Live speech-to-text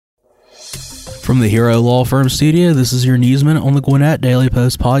From the Hero Law Firm studio, this is your Newsminute on the Gwinnett Daily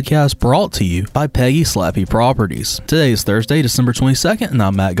Post podcast, brought to you by Peggy Slappy Properties. Today is Thursday, December 22nd, and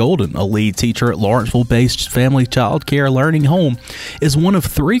I'm Matt Golden. A lead teacher at Lawrenceville-based Family Child Care Learning Home is one of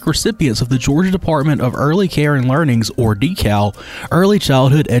 3 recipients of the Georgia Department of Early Care and Learning's, or DECAL, Early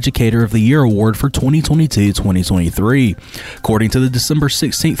Childhood Educator of the Year Award for 2022-2023. According to the December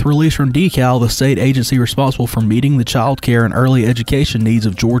 16th release from DECAL, the state agency responsible for meeting the child care and early education needs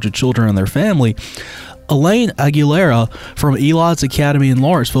of Georgia children and their family, Elaine Aguilera from Eli's Academy in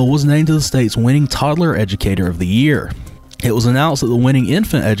Lawrenceville was named to the state's winning Toddler Educator of the Year. It was announced that the winning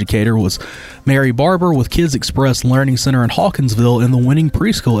infant educator was Mary Barber with Kids Express Learning Center in Hawkinsville, and the winning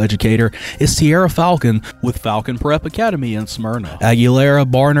preschool educator is Tierra Falcon with Falcon Prep Academy in Smyrna. Aguilera,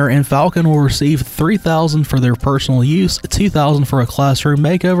 Barner, and Falcon will receive $3,000 for their personal use, $2,000 for a classroom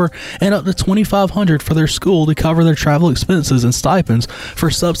makeover, and up to $2,500 for their school to cover their travel expenses and stipends for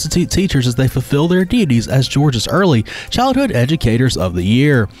substitute teachers as they fulfill their duties as Georgia's Early Childhood Educators of the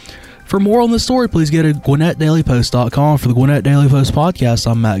Year. For more on this story, please go to GwinnettDailyPost.com. For the Gwinnett Daily Post podcast,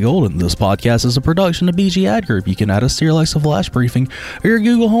 I'm Matt Golden. This podcast is a production of BG Ad Group. You can add us to your Alexa Flash Briefing or your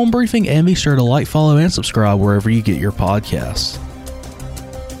Google Home Briefing, and be sure to like, follow, and subscribe wherever you get your podcasts.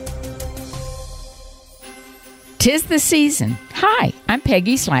 'Tis the season. Hi, I'm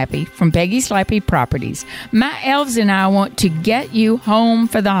Peggy Slappy from Peggy Slappy Properties. My elves and I want to get you home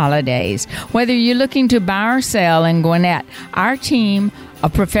for the holidays. Whether you're looking to buy or sell in Gwinnett, our team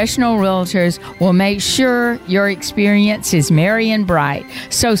of professional realtors will make sure your experience is merry and bright.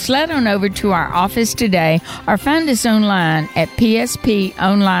 So sled on over to our office today or find us online at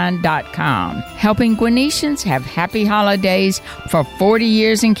psponline.com. Helping Gwinnetians have happy holidays for 40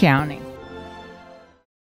 years and counting.